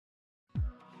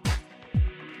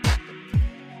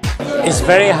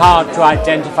very hard to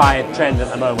identify a trend at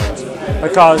the moment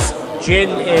because gin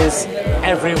is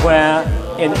everywhere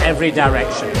in every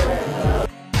direction.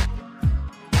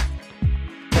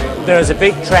 There is a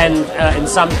big trend in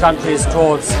some countries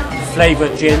towards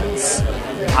flavoured gins.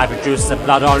 I produced a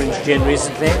blood orange gin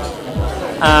recently.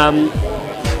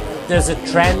 There's a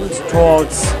trend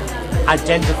towards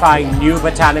identifying new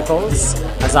botanicals,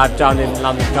 as I've done in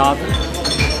London Garden.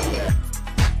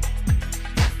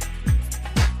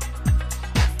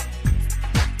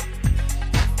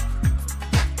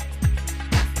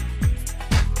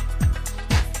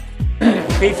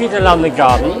 Beefeater London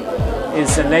Garden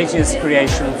is the latest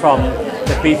creation from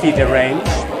the Beefeater range.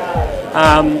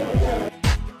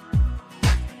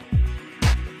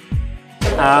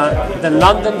 The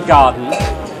London Garden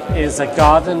is a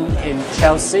garden in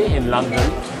Chelsea in London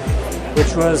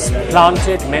which was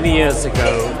planted many years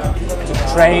ago to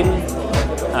train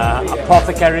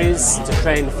apothecaries, to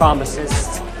train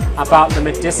pharmacists about the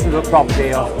medicinal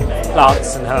property of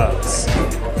plants and herbs,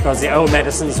 because the old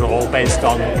medicines were all based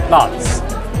on plants.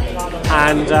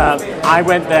 And I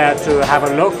went there to have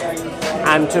a look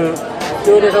and to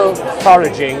do a little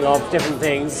foraging of different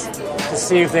things to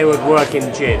see if they would work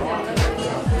in gin.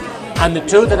 And the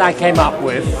two that I came up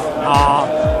with are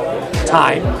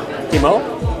thyme, timo,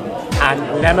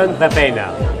 and lemon,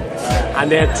 verbena.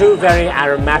 And they're two very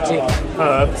aromatic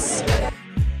herbs.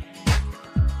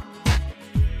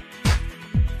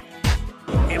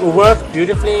 It will work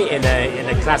beautifully in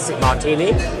a classic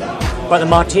martini, but the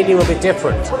martini will be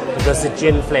different because the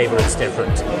gin flavour is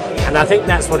different. And I think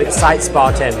that's what excites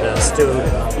bartenders,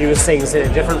 to use things in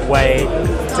a different way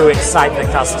to excite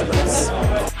the customers.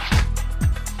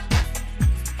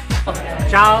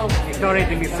 Ciao, Ettore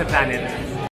di Mr. Planet.